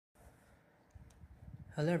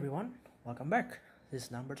Hello everyone, welcome back. This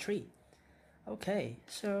is number 3. Okay,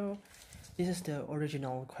 so this is the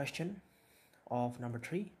original question of number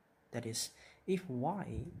 3. That is, if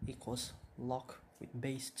y equals log with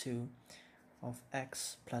base 2 of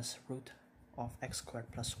x plus root of x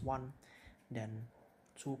squared plus 1, then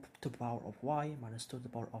 2 to the power of y minus 2 to the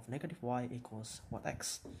power of negative y equals what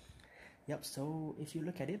x? Yep, so if you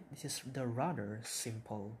look at it, this is the rather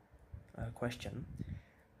simple question,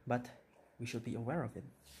 but we should be aware of it,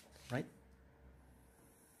 right?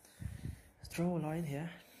 Let's draw a line here.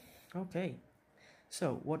 Okay,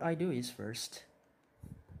 so what I do is first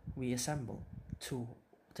we assemble 2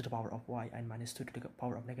 to the power of y and minus 2 to the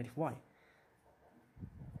power of negative y.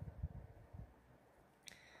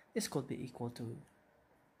 This could be equal to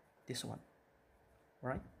this one,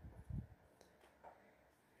 right?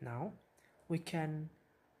 Now we can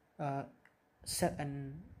set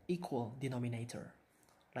an equal denominator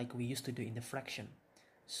like we used to do in the fraction.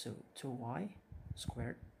 So 2y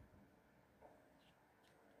squared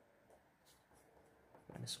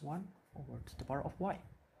minus 1 over to the power of y.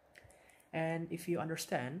 And if you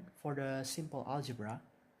understand, for the simple algebra,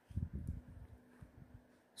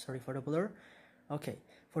 sorry for the blur, okay,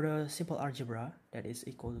 for the simple algebra, that is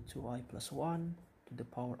equal to 2y plus 1 to the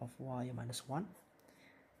power of y minus 1.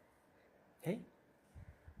 Okay,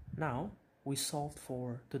 now we solved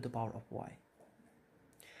for to the power of y.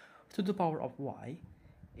 2 to the power of y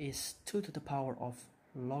is 2 to the power of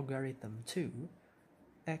logarithm 2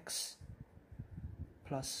 x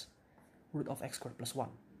plus root of x squared plus 1.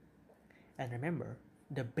 And remember,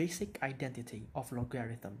 the basic identity of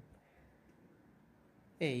logarithm,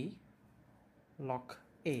 a log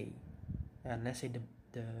a, and let's say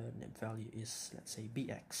the value is, let's say,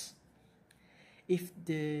 bx. If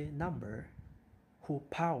the number who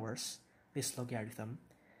powers this logarithm,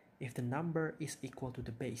 if the number is equal to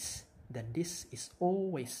the base, then this is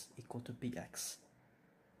always equal to bx.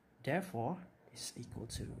 Therefore, this is equal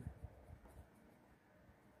to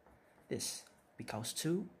this, because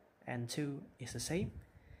 2 and 2 is the same,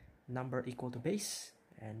 number equal to base,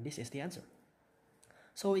 and this is the answer.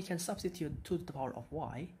 So we can substitute 2 to the power of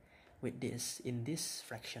y with this in this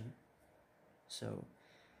fraction. So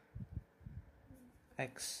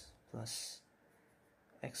x plus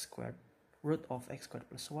x squared root of x squared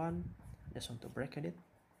plus 1, just want to bracket it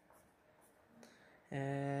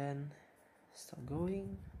and start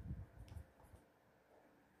going.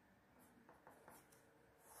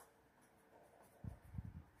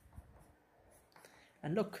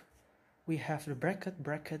 And look, we have the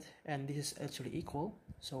bracket, and this is actually equal,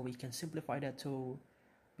 so we can simplify that to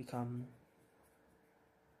become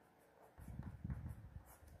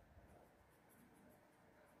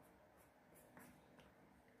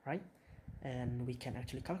right, and we can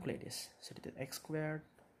actually calculate this. So that x squared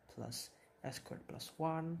plus x squared plus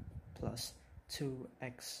 1 plus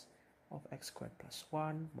 2x of x squared plus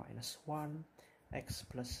 1 minus 1 x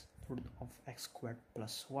plus root of x squared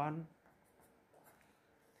plus 1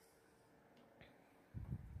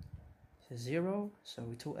 is 0, so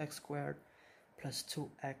 2x squared plus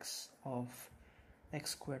 2x of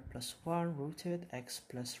x squared plus 1 rooted x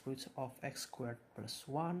plus root of x squared plus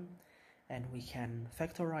 1, and we can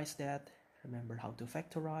factorize that. Remember how to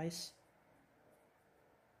factorize.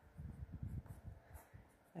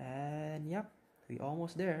 And yep, we're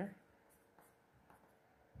almost there.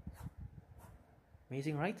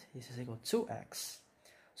 Amazing, right? This is equal to 2x.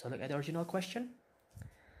 So look at the original question.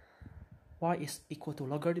 Y is equal to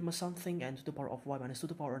logarithm of something, and 2 to the power of y minus 2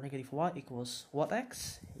 to the power of negative y equals what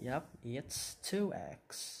x? Yep, it's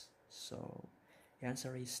 2x. So the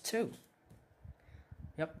answer is 2.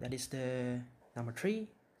 Yep, that is the number 3,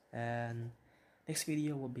 and next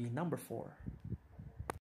video will be number 4.